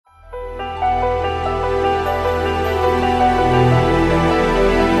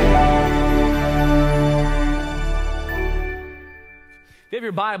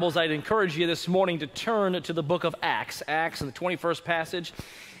your Bibles, I'd encourage you this morning to turn to the book of Acts. Acts in the 21st passage,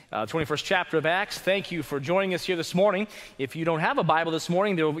 21st chapter of Acts. Thank you for joining us here this morning. If you don't have a Bible this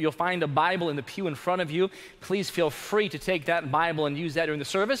morning, you'll find a Bible in the pew in front of you. Please feel free to take that Bible and use that during the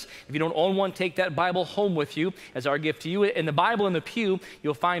service. If you don't own one, take that Bible home with you as our gift to you. In the Bible in the pew,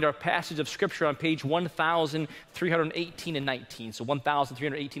 you'll find our passage of Scripture on page 1318 and 19. So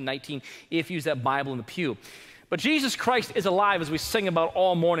 1318 and 19 if you use that Bible in the pew. But Jesus Christ is alive, as we sing about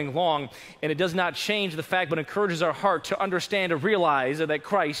all morning long, and it does not change the fact, but encourages our heart to understand and realize that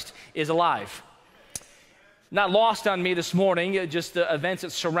Christ is alive. Not lost on me this morning, just the events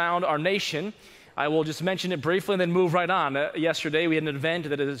that surround our nation. I will just mention it briefly and then move right on. Yesterday, we had an event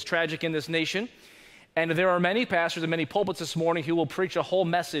that is tragic in this nation, and there are many pastors and many pulpits this morning who will preach a whole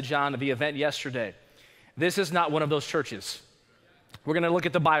message on the event yesterday. This is not one of those churches. We're going to look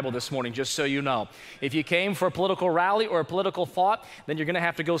at the Bible this morning, just so you know. If you came for a political rally or a political thought, then you're going to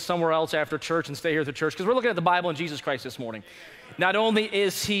have to go somewhere else after church and stay here at the church, because we're looking at the Bible and Jesus Christ this morning. Not only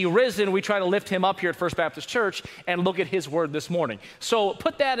is he risen, we try to lift him up here at First Baptist Church and look at his word this morning. So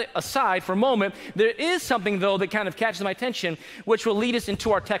put that aside for a moment. There is something, though, that kind of catches my attention, which will lead us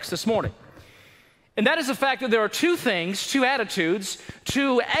into our text this morning. And that is the fact that there are two things, two attitudes,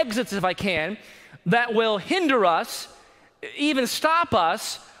 two exits, if I can, that will hinder us, even stop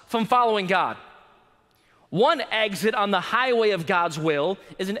us from following God. One exit on the highway of God's will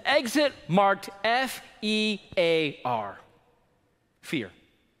is an exit marked F-E-A-R, fear.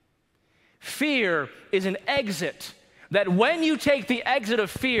 Fear is an exit that when you take the exit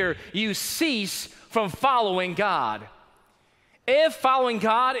of fear, you cease from following God. If following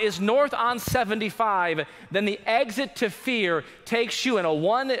God is north on 75, then the exit to fear takes you in a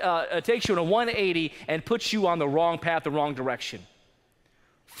 180 and puts you on the wrong path, the wrong direction.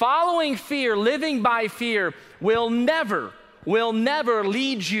 Following fear, living by fear, will never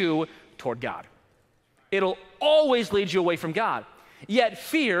lead you toward God. It'll always lead you away from God. Yet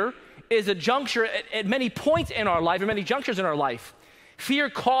fear is a juncture at many points in our life, or many junctures in our life.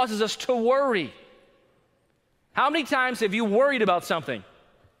 Fear causes us to worry. How many times have you worried about something?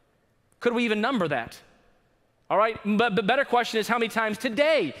 Could we even number that? All right, but the better question is, how many times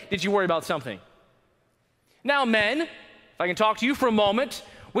today did you worry about something? Now, men, if I can talk to you for a moment,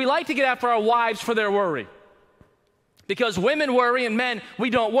 we like to get after our wives for their worry. Because women worry and men, we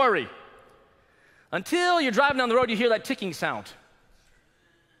don't worry. Until you're driving down the road, you hear that ticking sound.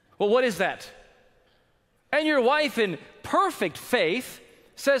 Well, what is that? And your wife, in perfect faith,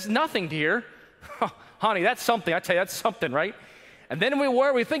 says, "Nothing, dear." Honey, that's something. I tell you, that's something, right? And then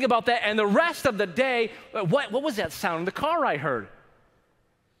we think about that, and the rest of the day, what was that sound in the car I heard?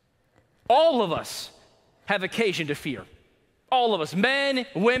 All of us have occasion to fear. All of us, men,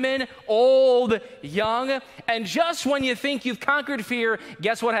 women, old, young. And just when you think you've conquered fear,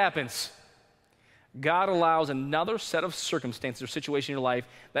 guess what happens? God allows another set of circumstances or situation in your life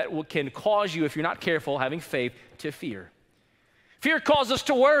that can cause you, if you're not careful, having faith, to fear. Fear causes us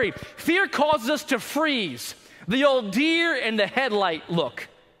to worry. Fear causes us to freeze. The old deer in the headlight look.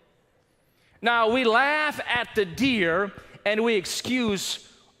 Now, we laugh at the deer and we excuse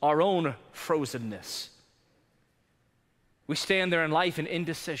our own frozenness. We stand there in life in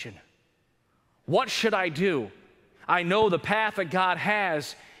indecision. What should I do? I know the path that God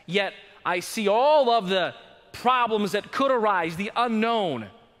has, yet I see all of the problems that could arise, the unknown,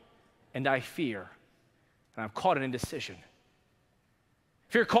 and I fear. And I'm caught in indecision.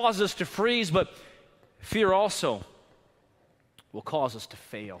 Fear causes us to freeze, but fear also will cause us to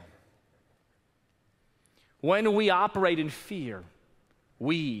fail. When we operate in fear,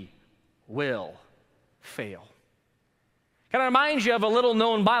 we will fail. Can I remind you of a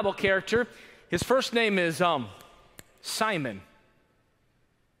little-known Bible character? His first name is Simon.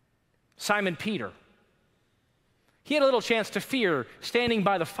 Simon Peter. He had a little chance to fear standing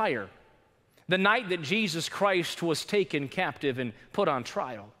by the fire the night that Jesus Christ was taken captive and put on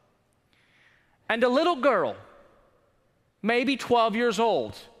trial. And a little girl, maybe 12 years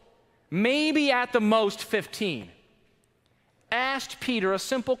old, maybe at the most 15, asked Peter a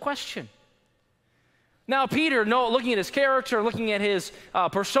simple question. Now, Peter, looking at his character, looking at his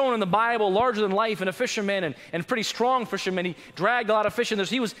persona in the Bible, larger than life and a fisherman and pretty strong fisherman. He dragged a lot of fish, and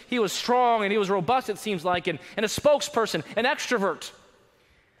he was strong and he was robust, it seems like, and a spokesperson, an extrovert.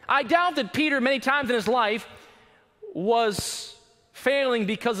 I doubt that Peter, many times in his life, was failing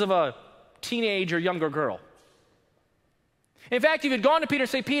because of a teenage or younger girl. In fact, if you'd gone to Peter and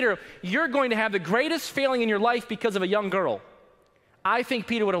say, "Peter, you're going to have the greatest failing in your life because of a young girl," I think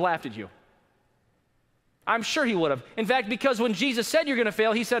Peter would have laughed at you. I'm sure he would have. In fact, because when Jesus said you're going to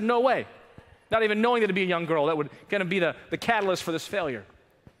fail, he said, "No way." Not even knowing that it'd be a young girl that would kind of be the catalyst for this failure.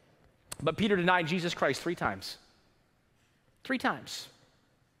 But Peter denied Jesus Christ 3 times. 3 times.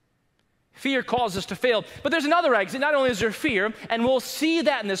 Fear causes us to fail. But there's another exit. Not only is there fear, and we'll see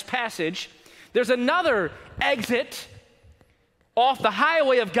that in this passage, there's another exit off the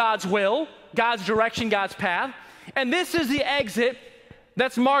highway of God's will, God's direction, God's path. And this is the exit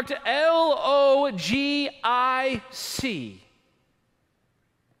that's marked L-O-G-I-C.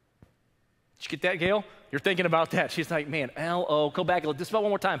 Did you get that, Gail? You're thinking about that. She's like, man, L-O, go back and just about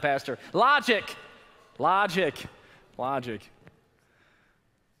one more time, Pastor. Logic. Logic. Logic.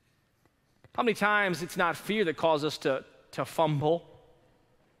 How many times it's not fear that causes us to fumble,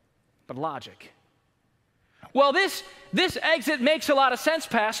 but logic? Well, this exit makes a lot of sense,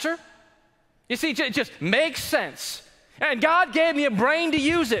 Pastor. You see, it just makes sense. And God gave me a brain to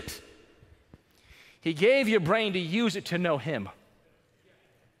use it. He gave you a brain to use it to know Him.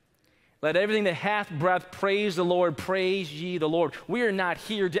 Let everything that hath breath praise the Lord, praise ye the Lord. We are not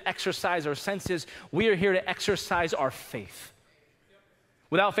here to exercise our senses. We are here to exercise our faith.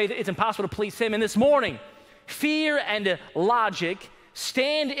 Without faith, it's impossible to please Him. And this morning, fear and logic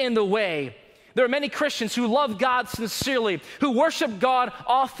stand in the way. There are many Christians who love God sincerely, who worship God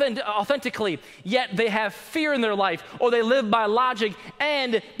authentically, yet they have fear in their life, or they live by logic,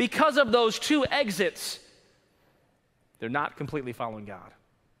 and because of those 2 exits, they're not completely following God.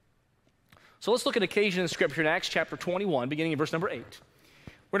 So let's look at an occasion in Scripture in Acts chapter 21, beginning in verse number 8.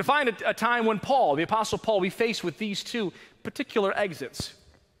 We're going to find a time when Paul, the Apostle Paul, we faced with these 2 particular exits.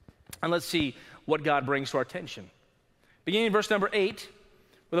 And let's see what God brings to our attention. Beginning in verse number 8,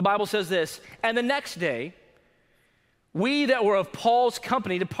 where the Bible says this, "And the next day, we that were of Paul's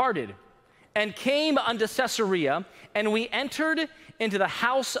company departed, and came unto Caesarea, and we entered into the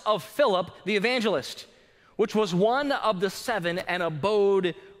house of Philip the evangelist, which was one of the 7, and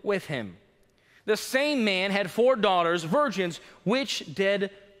abode with him. The same man had 4 daughters, virgins, which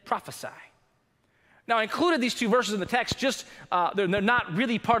did prophesy." Now, I included these 2 verses in the text, they're not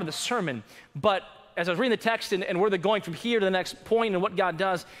really part of the sermon, but as I was reading the text and where they're going from here to the next point and what God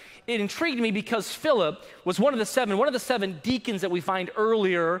does, it intrigued me because Philip was one of the 7 deacons that we find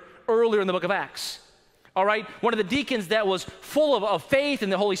earlier in the book of Acts. All right, one of the deacons that was full of faith in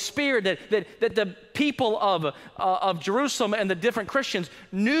the Holy Spirit, that the people of Jerusalem and the different Christians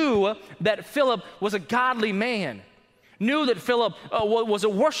knew that Philip was a godly man, knew that Philip was a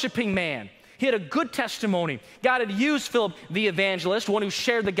worshiping man. He had a good testimony. God had used Philip the evangelist, one who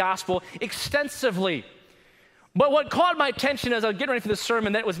shared the gospel extensively. But what caught my attention as I was getting ready for this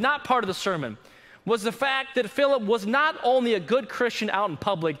sermon, that was not part of the sermon, was the fact that Philip was not only a good Christian out in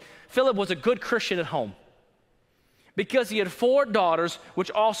public, Philip was a good Christian at home, because he had 4 daughters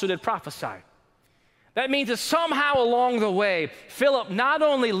which also did prophesy. That means that somehow along the way, Philip not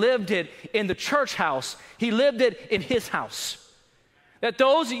only lived it in the church house, he lived it in his house. That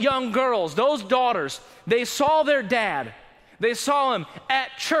those young girls, those daughters, they saw their dad. They saw him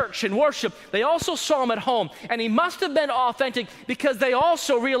at church and worship. They also saw him at home. And he must have been authentic because they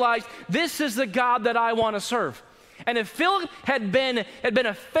also realized, this is the God that I want to serve. And if Philip had been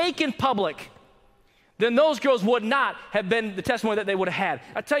a fake in public, then those girls would not have been the testimony that they would have had.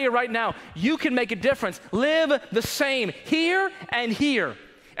 I tell you right now, you can make a difference. Live the same here and here.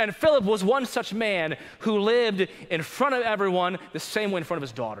 And Philip was one such man who lived in front of everyone the same way in front of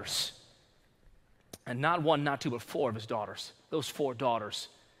his daughters. And not 1, not 2, but 4 of his daughters. Those 4 daughters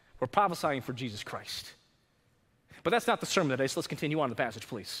were prophesying for Jesus Christ. But that's not the sermon today, so let's continue on the passage,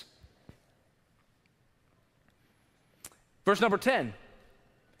 please. Verse number 10.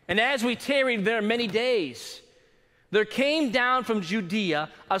 "And as we tarried there many days, there came down from Judea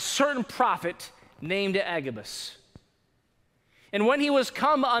a certain prophet named Agabus. And when he was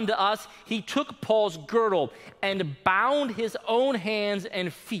come unto us, he took Paul's girdle and bound his own hands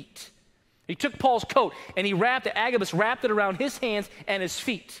and feet." He took Paul's coat and Agabus wrapped it around his hands and his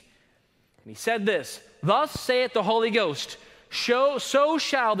feet. And he said this, "Thus saith the Holy Ghost, so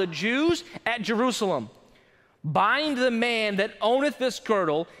shall the Jews at Jerusalem bind the man that owneth this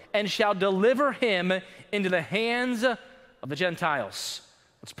girdle, and shall deliver him into the hands of the Gentiles."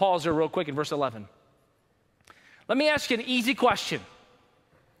 Let's pause there real quick in verse 11. Let me ask you an easy question.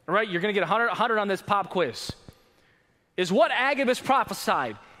 All right, you're going to get 100 on this pop quiz. Is what Agabus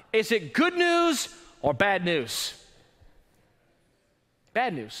prophesied, is it good news or bad news?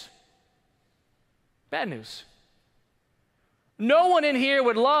 Bad news. Bad news. No one in here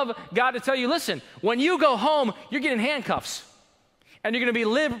would love God to tell you, listen, when you go home, you're getting handcuffs. And you're going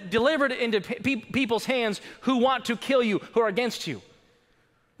to be delivered into people's hands who want to kill you, who are against you.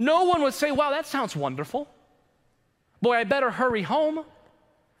 No one would say, wow, that sounds wonderful. Boy, I better hurry home.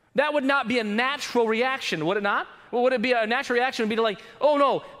 That would not be a natural reaction, would it not? Well, would it be a natural reaction? Would be to like, oh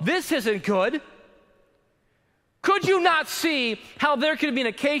no, this isn't good. Could you not see how there could be an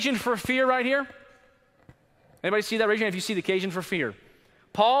occasion for fear right here? Anybody see that? Raise your hand if you see the occasion for fear.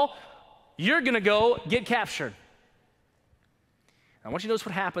 Paul, you're going to go get captured. I want you to notice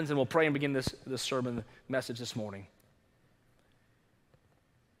what happens, and we'll pray and begin this sermon message this morning.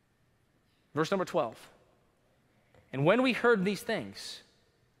 Verse number 12. And when we heard these things,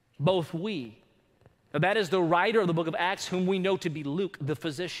 both we, that is the writer of the book of Acts, whom we know to be Luke, the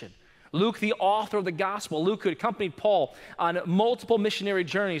physician, Luke, the author of the gospel, Luke, who accompanied Paul on multiple missionary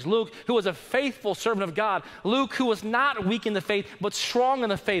journeys, Luke, who was a faithful servant of God, Luke, who was not weak in the faith, but strong in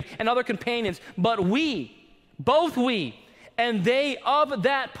the faith, and other companions, but we, both we, and they of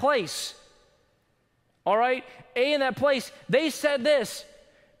that place, all right, in that place, they said this,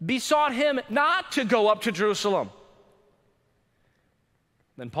 besought him not to go up to Jerusalem.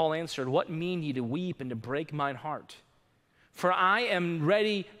 Then Paul answered, what mean ye to weep and to break mine heart? For I am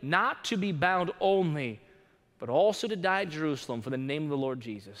ready not to be bound only, but also to die at Jerusalem for the name of the Lord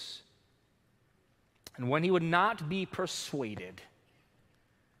Jesus. And when he would not be persuaded,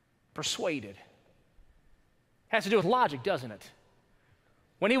 has to do with logic, doesn't it?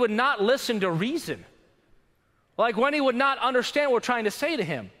 When he would not listen to reason, like when he would not understand what we're trying to say to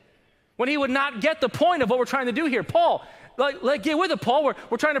him, when he would not get the point of what we're trying to do here. Paul, like get with it, Paul,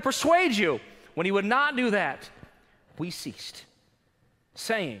 we're trying to persuade you. When he would not do that, we ceased,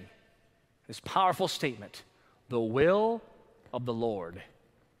 saying this powerful statement, the will of the Lord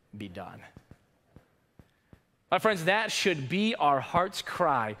be done. My friends, that should be our heart's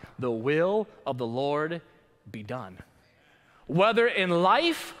cry, the will of the Lord be done. Whether in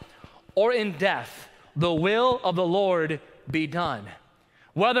life or in death, the will of the Lord be done.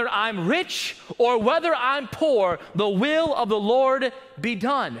 Whether I'm rich or whether I'm poor, the will of the Lord be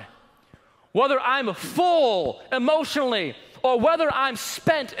done. Whether I'm full emotionally or whether I'm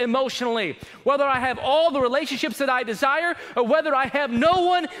spent emotionally, whether I have all the relationships that I desire or whether I have no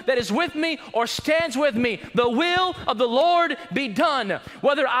one that is with me or stands with me, the will of the Lord be done.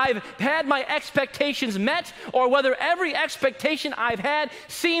 Whether I've had my expectations met or whether every expectation I've had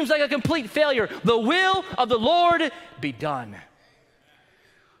seems like a complete failure, the will of the Lord be done.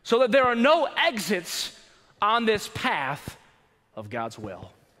 So that there are no exits on this path of God's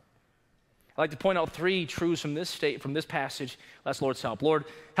will. I'd like to point out three truths from this passage. That's Lord's help. Lord,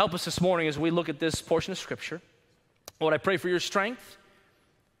 help us this morning as we look at this portion of Scripture. Lord, I pray for your strength,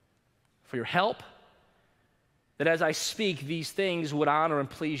 for your help, that as I speak, these things would honor and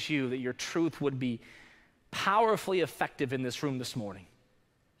please you, that your truth would be powerfully effective in this room this morning.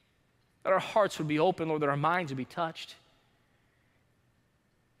 That our hearts would be open, Lord, that our minds would be touched.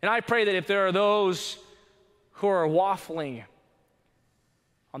 And I pray that if there are those who are waffling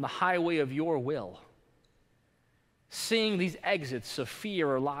on the highway of your will, seeing these exits of fear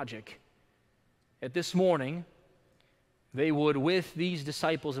or logic, that this morning they would, with these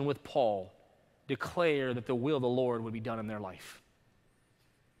disciples and with Paul, declare that the will of the Lord would be done in their life.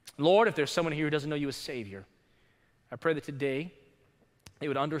 Lord, if there's someone here who doesn't know you as Savior, I pray that today they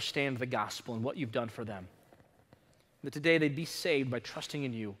would understand the gospel and what you've done for them. That today they'd be saved by trusting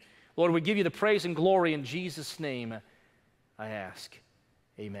in you. Lord, we give you the praise and glory in Jesus' name, I ask.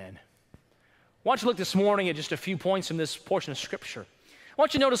 Amen. I want you to look this morning at just a few points from this portion of Scripture. I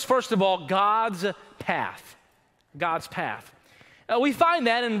want you to notice, first of all, God's path. God's path. We find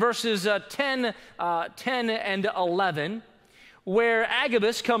that in verses 10 and 11, where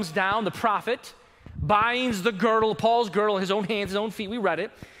Agabus comes down, the prophet, binds the girdle, Paul's girdle, his own hands, his own feet. We read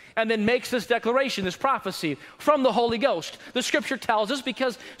it. And then makes this declaration, this prophecy from the Holy Ghost. The Scripture tells us,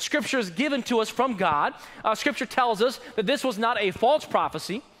 because Scripture is given to us from God, Scripture tells us that this was not a false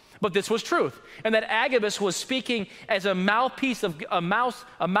prophecy, but this was truth. And that Agabus was speaking as a mouthpiece of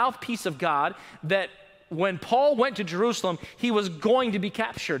God, that when Paul went to Jerusalem, he was going to be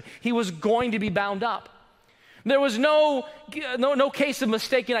captured. He was going to be bound up. There was no case of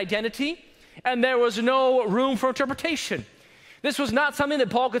mistaken identity, and there was no room for interpretation. This was not something that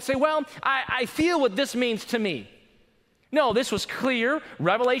Paul could say, well, I feel what this means to me. No, this was clear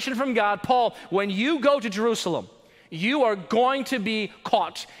revelation from God. Paul, when you go to Jerusalem, you are going to be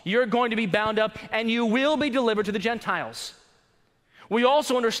caught. You're going to be bound up, and you will be delivered to the Gentiles. We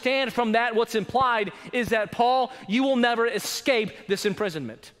also understand from that what's implied is that, Paul, you will never escape this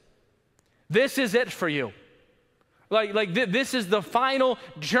imprisonment. This is it for you. This is the final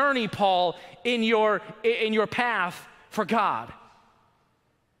journey, Paul, in your path for God.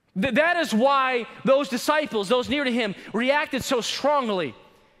 That is why those disciples, those near to him, reacted so strongly.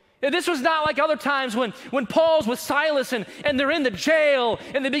 This was not like other times when Paul's with Silas and they're in the jail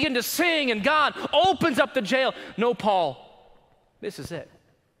and they begin to sing and God opens up the jail. No, Paul, this is it.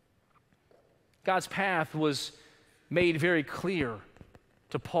 God's path was made very clear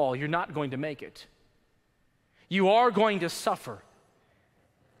to Paul. You're not going to make it. You are going to suffer,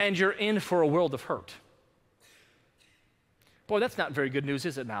 and you're in for a world of hurt. Boy, that's not very good news,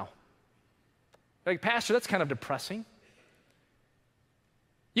 is it now? Like, Pastor, that's kind of depressing.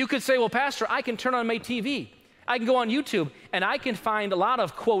 You could say, well, Pastor, I can turn on my TV. I can go on YouTube, and I can find a lot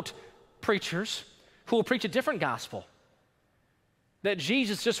of, quote, preachers who will preach a different gospel. That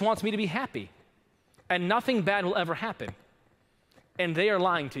Jesus just wants me to be happy, and nothing bad will ever happen. And they are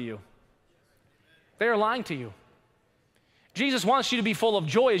lying to you. They are lying to you. Jesus wants you to be full of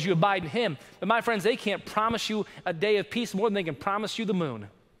joy as you abide in him. But my friends, they can't promise you a day of peace more than they can promise you the moon.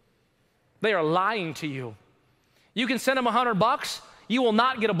 They are lying to you. You can send them $100. You will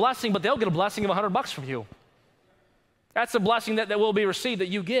not get a blessing, but they'll get a blessing of $100 from you. That's the blessing that will be received that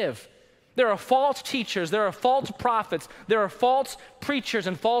you give. There are false teachers, there are false prophets, there are false preachers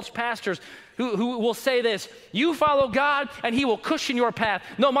and false pastors who will say this: you follow God and he will cushion your path.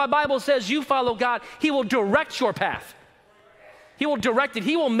 No, my Bible says you follow God, he will direct your path. He will direct it.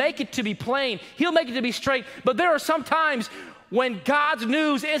 He will make it to be plain. He'll make it to be straight. But there are some times when God's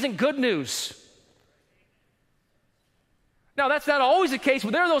news isn't good news. Now, that's not always the case,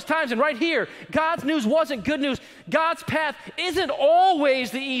 but there are those times, and right here, God's news wasn't good news. God's path isn't always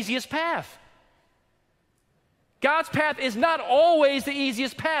the easiest path. God's path is not always the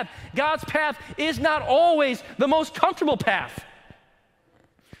easiest path. God's path is not always the most comfortable path.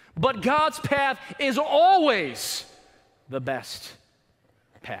 But God's path is always the best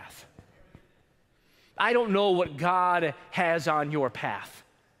path. I don't know what God has on your path.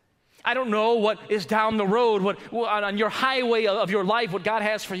 I don't know what is down the road, what on your highway of your life, what God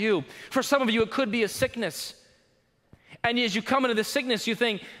has for you. For some of you, it could be a sickness. And as you come into the sickness, you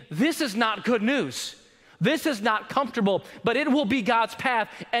think, this is not good news. This is not comfortable, but it will be God's path.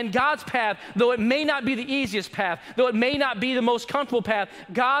 And God's path, though it may not be the easiest path, though it may not be the most comfortable path,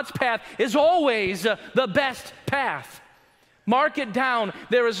 God's path is always the best path. Mark it down.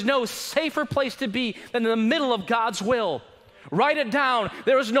 There is no safer place to be than in the middle of God's will. Write it down.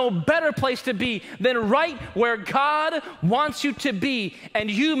 There is no better place to be than right where God wants you to be. And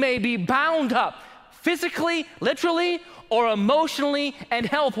you may be bound up physically, literally, or emotionally and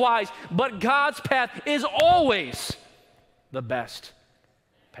health-wise. But God's path is always the best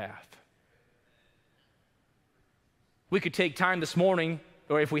path. We could take time this morning,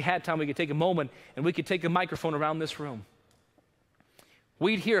 or if we had time, we could take a moment and we could take a microphone around this room.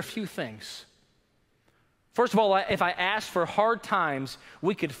 We'd hear a few things. First of all, if I asked for hard times,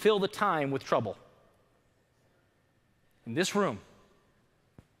 we could fill the time with trouble. In this room.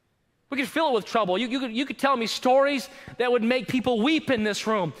 We could fill it with trouble. You could tell me stories that would make people weep in this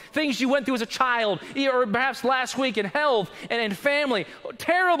room. Things you went through as a child, or perhaps last week in health and in family.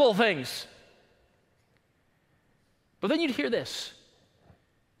 Terrible things. But then you'd hear this.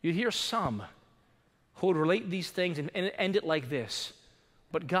 You'd hear some who would relate these things and end it like this.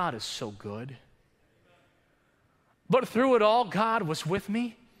 But God is so good. But through it all, God was with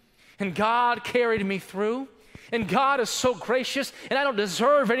me, and God carried me through, and God is so gracious, and I don't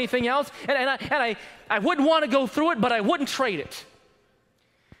deserve anything else, and I wouldn't want to go through it, but I wouldn't trade it.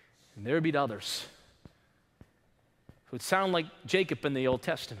 And there would be others who would sound like Jacob in the Old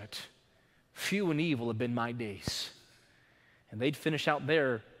Testament. Few and evil have been my days. And they'd finish out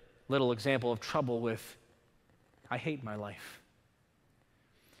their little example of trouble with, I hate my life.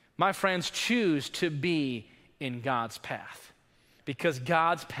 My friends, choose to be in God's path, because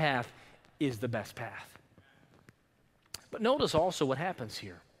God's path is the best path. But notice also what happens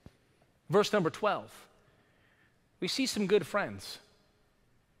here. Verse number 12. We see some good friends.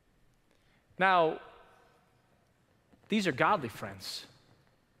 Now, these are godly friends,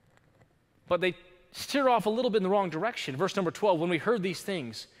 but they steer off a little bit in the wrong direction. Verse number 12, when we heard these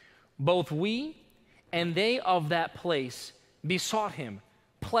things, both we and they of that place besought him,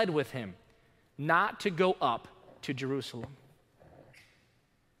 pled with him, not to go up to Jerusalem.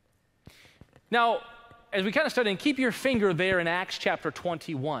 Now, as we kind of study, and keep your finger there in Acts chapter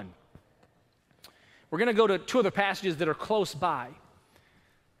 21. We're going to go to two other passages that are close by.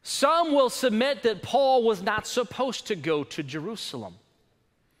 Some will submit that Paul was not supposed to go to Jerusalem.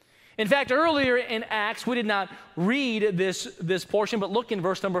 In fact, earlier in Acts, we did not read this portion, but look in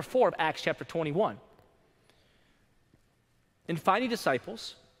verse number 4 of Acts chapter 21. In finding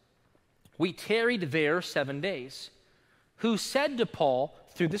disciples, we tarried there 7 days, who said to Paul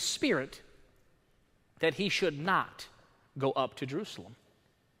through the Spirit that he should not go up to Jerusalem.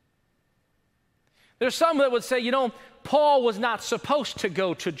 There's some that would say, Paul was not supposed to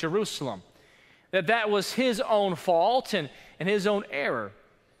go to Jerusalem, that was his own fault and his own error.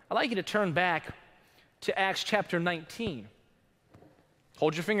 I'd like you to turn back to Acts chapter 19.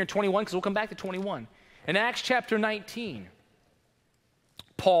 Hold your finger at 21 because we'll come back to 21. In Acts chapter 19,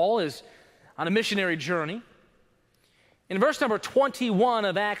 Paul is on a missionary journey. In verse number 21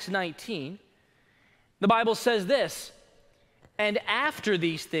 of Acts 19, the Bible says this, "And after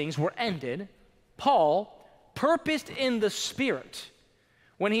these things were ended, Paul purposed in the Spirit,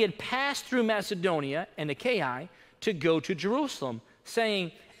 when he had passed through Macedonia and Achaia, to go to Jerusalem,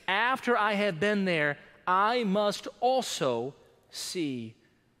 saying, after I have been there, I must also see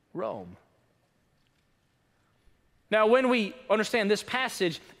Rome." Now, when we understand this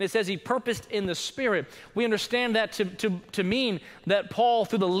passage, it says he purposed in the Spirit, we understand that to mean that Paul,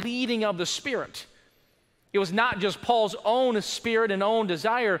 through the leading of the Spirit, it was not just Paul's own spirit and own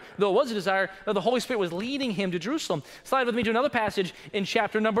desire, though it was a desire, that the Holy Spirit was leading him to Jerusalem. Slide with me to another passage in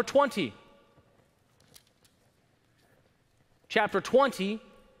chapter number 20. Chapter 20,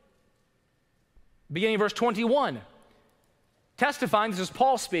 beginning verse 21. Testifying, this is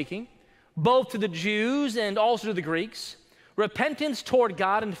Paul speaking, both to the Jews and also to the Greeks, repentance toward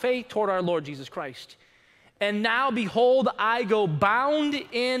God and faith toward our Lord Jesus Christ. And now, behold, I go bound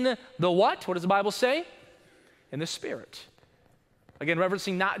in the what? What does the Bible say? In the Spirit. Again,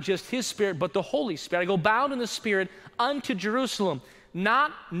 referencing not just his Spirit, but the Holy Spirit. I go bound in the Spirit unto Jerusalem,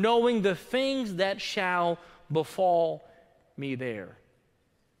 not knowing the things that shall befall me there.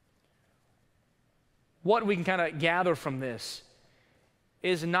 What we can kind of gather from this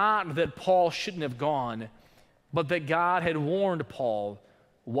is not that Paul shouldn't have gone, but that God had warned Paul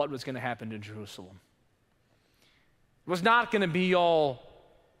what was going to happen in Jerusalem. It was not going to be all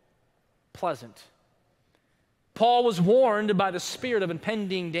pleasant. Paul was warned by the spirit of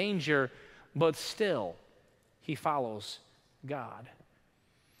impending danger, but still, he follows God.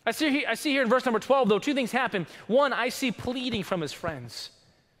 I see here in verse number 12, though, two things happen. One, I see pleading from his friends.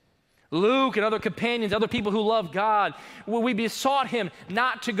 Luke and other companions, other people who love God, we besought him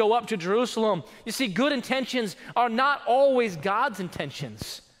not to go up to Jerusalem. You see, good intentions are not always God's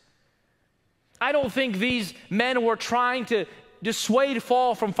intentions. I don't think these men were trying to dissuade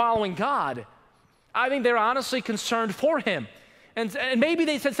Paul from following God. I think they're honestly concerned for him. And maybe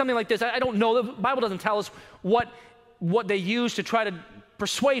they said something like this. I don't know. The Bible doesn't tell us what they used to try to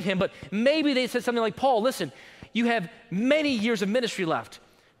persuade him, but maybe they said something like, Paul, listen, you have many years of ministry left.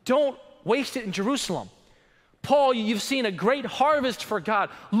 Don't waste it in Jerusalem. Paul, you've seen a great harvest for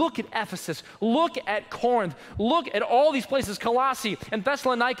God. Look at Ephesus. Look at Corinth. Look at all these places, Colossae and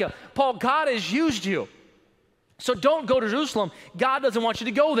Thessalonica. Paul, God has used you. So don't go to Jerusalem. God doesn't want you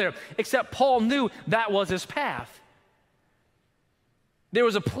to go there. Except Paul knew that was his path. There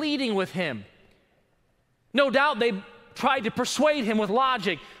was a pleading with him. No doubt they tried to persuade him with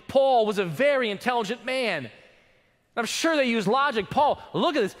logic. Paul was a very intelligent man. I'm sure they used logic. Paul,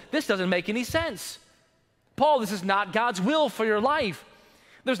 look at this. This doesn't make any sense. Paul, this is not God's will for your life.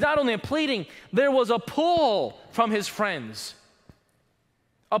 There's not only a pleading, there was a pull from his friends.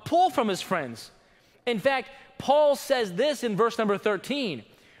 A pull from his friends. In fact, Paul says this in verse number 13.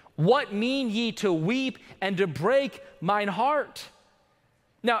 What mean ye to weep and to break mine heart?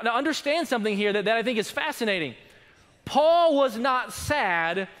 Now understand something here that I think is fascinating. Paul was not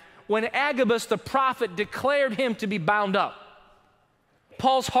sad when Agabus the prophet declared him to be bound up.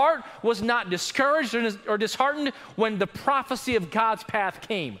 Paul's heart was not discouraged or disheartened when the prophecy of God's path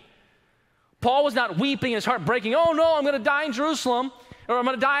came. Paul was not weeping, his heart breaking, oh no, I'm going to die in Jerusalem, or I'm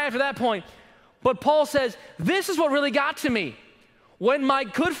going to die after that point. But Paul says, this is what really got to me. When my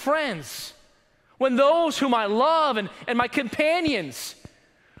good friends, when those whom I love and my companions,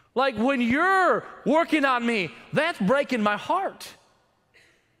 like when you're working on me, that's breaking my heart.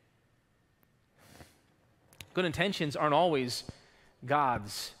 Good intentions aren't always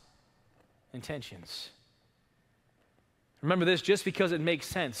God's intentions. Remember this, just because it makes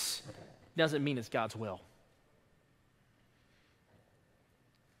sense doesn't mean it's God's will.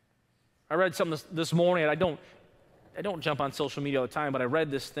 I read something this morning, and I don't jump on social media all the time, but I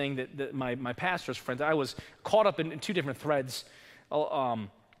read this thing that my pastor's friends, I was caught up in two different threads.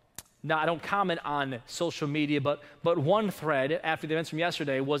 Now, I don't comment on social media, but one thread after the events from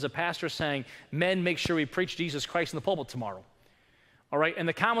yesterday was a pastor saying, men, make sure we preach Jesus Christ in the pulpit tomorrow. All right, and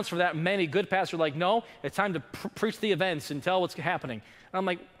the comments for that, many good pastors were like, no, it's time to preach the events and tell what's happening. And I'm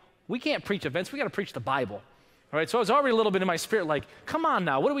like, we can't preach events, we got to preach the Bible. All right, so I was already a little bit in my spirit like, come on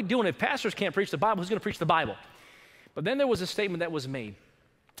now, what are we doing? If pastors can't preach the Bible, who's going to preach the Bible? But then there was a statement that was made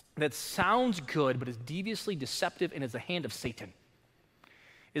that sounds good, but is deviously deceptive and is the hand of Satan.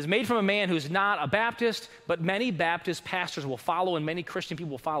 is made from a man who's not a Baptist, but many Baptist pastors will follow and many Christian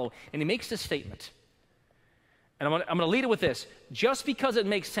people will follow. And he makes this statement. And I'm going to lead it with this. Just because it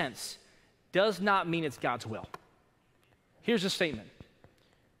makes sense does not mean it's God's will. Here's the statement.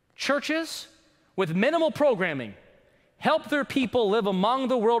 Churches with minimal programming help their people live among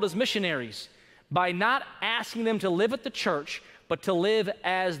the world as missionaries by not asking them to live at the church, but to live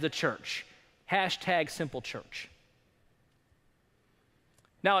as the church. Hashtag simple church.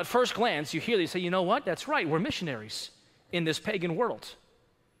 Now, at first glance, you hear these say, you know what? That's right. We're missionaries in this pagan world.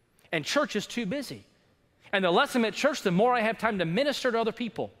 And church is too busy. And the less I'm at church, the more I have time to minister to other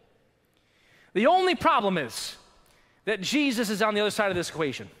people. The only problem is that Jesus is on the other side of this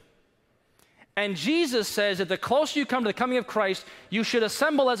equation. And Jesus says that the closer you come to the coming of Christ, you should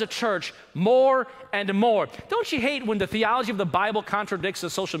assemble as a church more and more. Don't you hate when the theology of the Bible contradicts a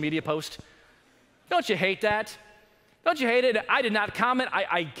social media post? Don't you hate that? Don't you hate it? I did not comment.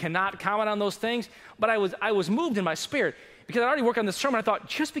 I cannot comment on those things, but I was moved in my spirit because I already worked on this sermon. I thought,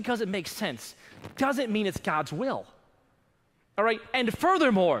 just because it makes sense doesn't mean it's God's will. All right? And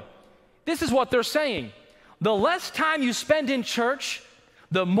furthermore, this is what they're saying. The less time you spend in church,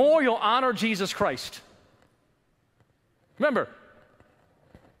 the more you'll honor Jesus Christ. Remember,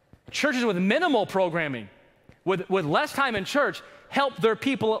 churches with minimal programming, with less time in church, help their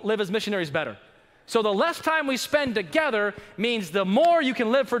people live as missionaries better. So the less time we spend together means the more you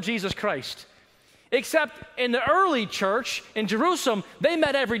can live for Jesus Christ. Except in the early church in Jerusalem, they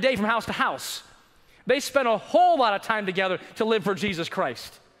met every day from house to house. They spent a whole lot of time together to live for Jesus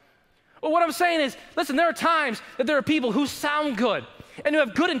Christ. Well, what I'm saying is, listen, there are times that there are people who sound good and who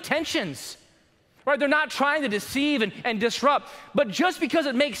have good intentions, right? They're not trying to deceive and disrupt, but just because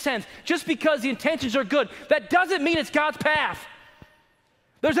it makes sense, just because the intentions are good, that doesn't mean it's God's path.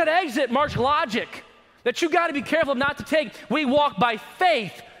 There's that exit march logic that you got to be careful not to take. We walk by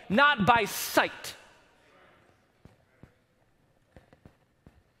faith, not by sight.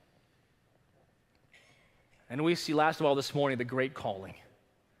 And we see last of all this morning the great calling.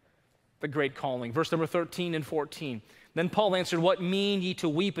 The great calling. Verse number 13 and 14. Then Paul answered, what mean ye to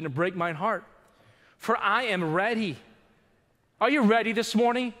weep and to break mine heart? For I am ready. Are you ready this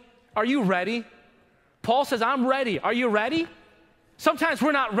morning? Are you ready? Paul says, I'm ready. Are you ready? Sometimes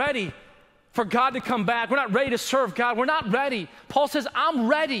we're not ready for God to come back. We're not ready to serve God. We're not ready. Paul says, I'm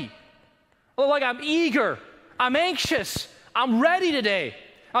ready. Like I'm eager. I'm anxious. I'm ready today.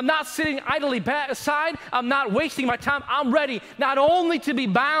 I'm not sitting idly aside. I'm not wasting my time. I'm ready not only to be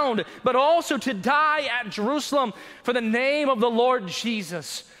bound, but also to die at Jerusalem for the name of the Lord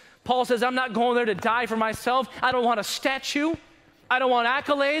Jesus. Paul says, I'm not going there to die for myself. I don't want a statue. I don't want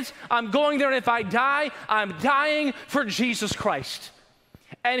accolades. I'm going there, and if I die, I'm dying for Jesus Christ.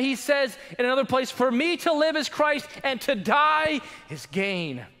 And he says in another place, for me to live is Christ, and to die is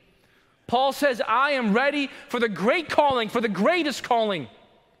gain. Paul says, I am ready for the great calling, for the greatest calling.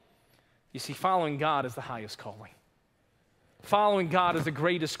 You see, following God is the highest calling. Following God is the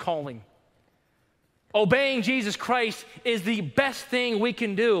greatest calling. Obeying Jesus Christ is the best thing we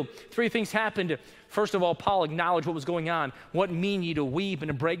can do. Three things happened. First of all, Paul acknowledged what was going on. What mean ye to weep and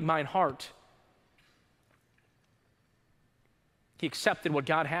to break mine heart? He accepted what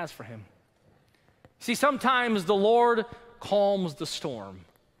God has for him. See, sometimes the Lord calms the storm.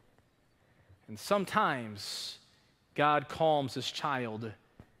 And sometimes God calms his child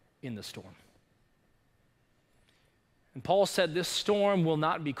in the storm. And Paul said, this storm will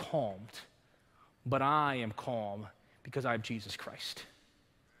not be calmed, but I am calm because I have Jesus Christ.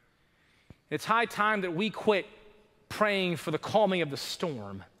 It's high time that we quit praying for the calming of the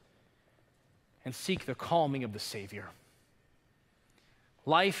storm and seek the calming of the Savior.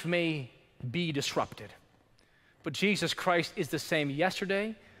 Life may be disrupted, but Jesus Christ is the same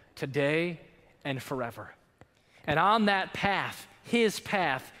yesterday, today, and forever. And on that path, his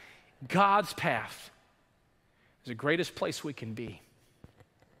path, God's path, is the greatest place we can be.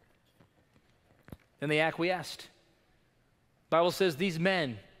 Then they acquiesced. The Bible says these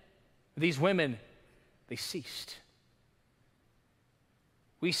men, these women, they ceased.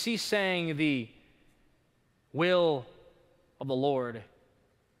 We cease saying the will of the Lord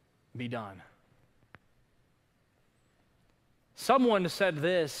be done. Someone said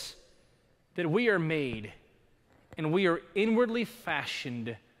this, that we are made and we are inwardly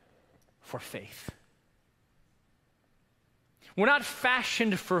fashioned for faith. We're not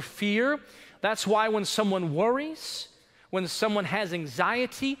fashioned for fear. That's why when someone worries, when someone has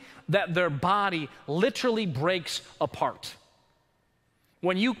anxiety, that their body literally breaks apart.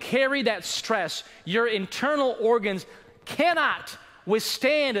 When you carry that stress, your internal organs cannot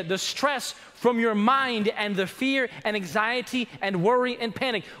withstand the stress from your mind and the fear and anxiety and worry and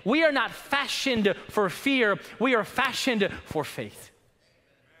panic. We are not fashioned for fear. We are fashioned for faith.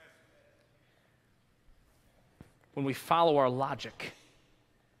 When we follow our logic,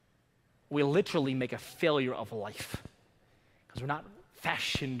 we literally make a failure of life because we're not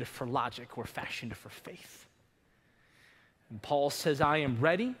fashioned for logic. We're fashioned for faith. And Paul says, I am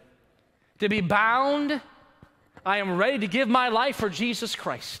ready to be bound. I am ready to give my life for Jesus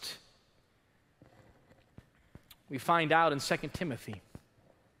Christ. We find out in 2 Timothy.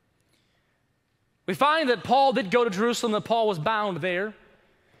 We find that Paul did go to Jerusalem, that Paul was bound there.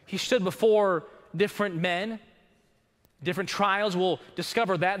 He stood before different men, different trials. We'll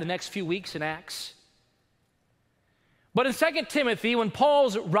discover that in the next few weeks in Acts. But in 2 Timothy, when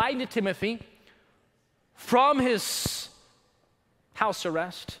Paul's writing to Timothy from his house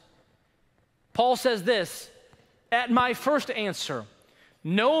arrest, Paul says this, at my first answer,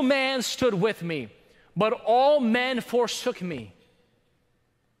 no man stood with me, but all men forsook me.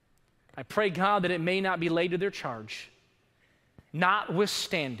 I pray, God, that it may not be laid to their charge.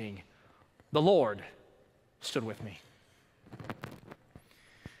 Notwithstanding, the Lord stood with me.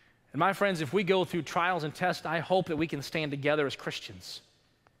 And my friends, if we go through trials and tests, I hope that we can stand together as Christians.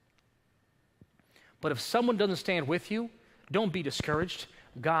 But if someone doesn't stand with you, don't be discouraged.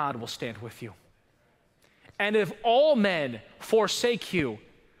 God will stand with you. And if all men forsake you,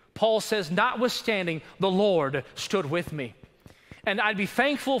 Paul says, notwithstanding, the Lord stood with me. And I'd be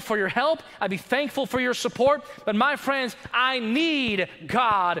thankful for your help. I'd be thankful for your support. But my friends, I need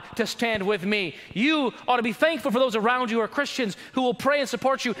God to stand with me. You ought to be thankful for those around you who are Christians who will pray and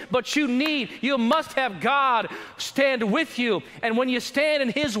support you. But you must have God stand with you. And when you stand in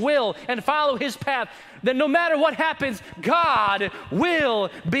His will and follow His path, then no matter what happens, God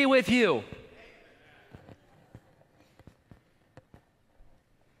will be with you.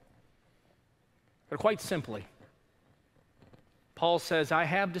 But quite simply, Paul says, I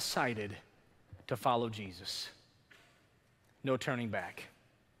have decided to follow Jesus. No turning back.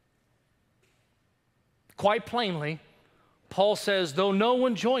 Quite plainly, Paul says, though no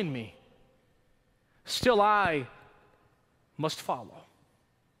one join me, still I must follow.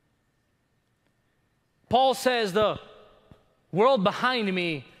 Paul says, the world behind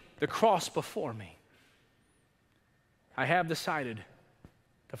me, the cross before me. I have decided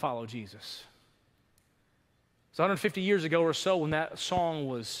to follow Jesus. It's 150 years ago or so when that song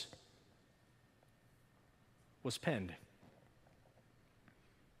was penned.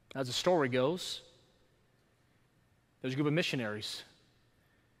 As the story goes, there's a group of missionaries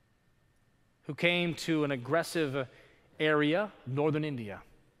who came to an aggressive area, northern India,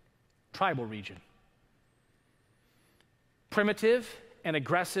 tribal region. Primitive and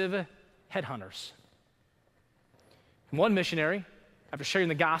aggressive headhunters. And one missionary, after sharing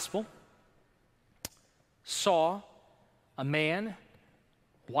the gospel, saw a man,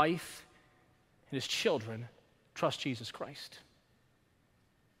 wife, and his children trust Jesus Christ.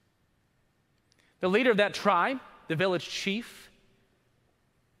 The leader of that tribe, the village chief,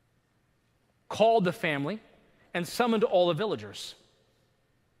 called the family and summoned all the villagers.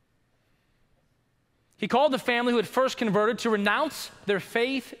 He called the family who had first converted to renounce their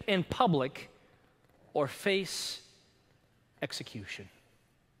faith in public or face execution.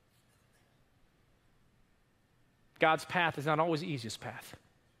 God's path is not always the easiest path.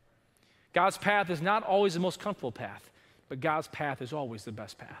 God's path is not always the most comfortable path, but God's path is always the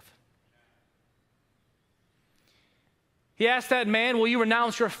best path. He asked that man, will you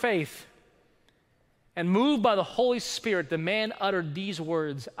renounce your faith? And moved by the Holy Spirit, the man uttered these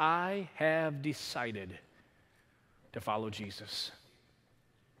words, I have decided to follow Jesus.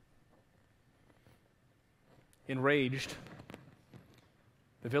 Enraged,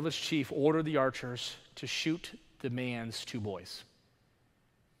 the village chief ordered the archers to shoot the man's two boys.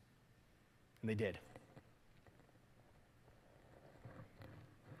 And they did.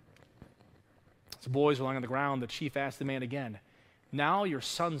 As the boys were lying on the ground, the chief asked the man again, now your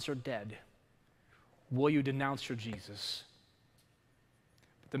sons are dead. Will you denounce your Jesus?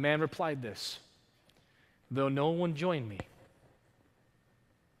 But the man replied this, though no one join me,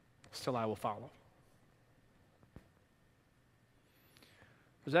 still I will follow.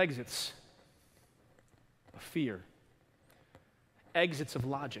 There's exits of fear, exits of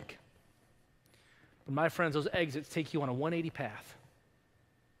logic. But my friends, those exits take you on a 180 path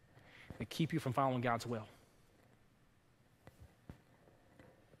and keep you from following God's will.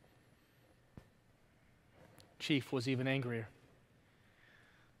 Chief was even angrier.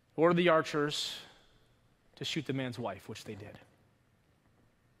 Ordered the archers to shoot the man's wife, which they did.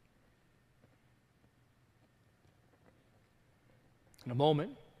 In a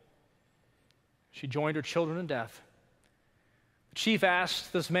moment, she joined her children in death. The chief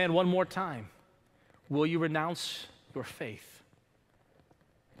asked this man one more time, will you renounce your faith?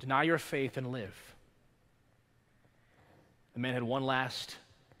 Deny your faith and live. The man had one last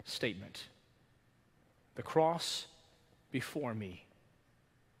statement. The cross before me,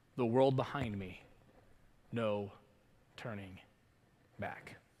 the world behind me, no turning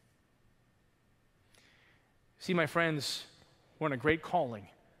back. See, my friends, we're in a great calling,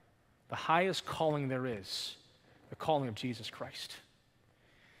 the highest calling there is, the calling of Jesus Christ.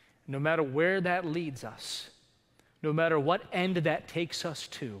 No matter where that leads us, no matter what end that takes us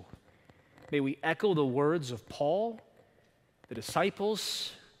to, may we echo the words of Paul, the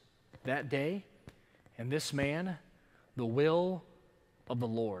disciples that day, and this man, the will of the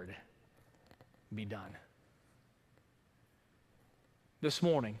Lord be done. This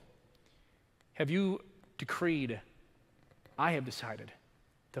morning, have you decreed, I have decided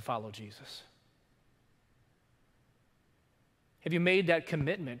to follow Jesus? Have you made that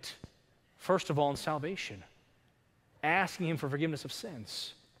commitment, first of all, in salvation, asking Him for forgiveness of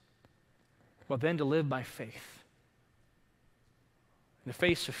sins, but then to live by faith? In the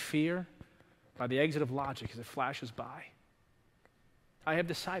face of fear, by the exit of logic as it flashes by, I have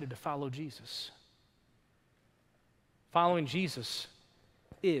decided to follow Jesus. Following Jesus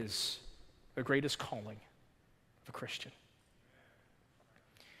is the greatest calling of a Christian.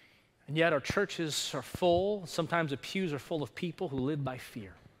 And yet our churches are full, sometimes the pews are full of people who live by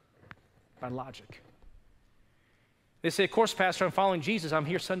fear, by logic. They say, of course, Pastor, I'm following Jesus. I'm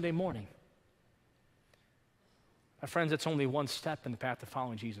here Sunday morning. My friends, it's only one step in the path of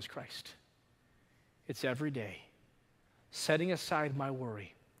following Jesus Christ. It's every day, setting aside my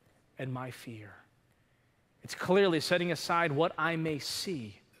worry and my fear. It's clearly setting aside what I may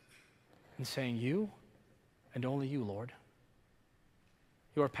see and saying, you and only you, Lord.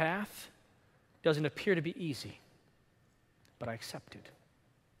 Your path doesn't appear to be easy, but I accept it.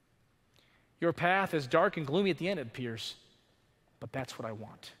 Your path is dark and gloomy at the end, it appears, but that's what I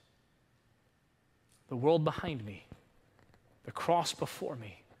want. The world behind me, the cross before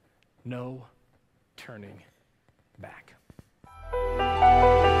me, no turning back.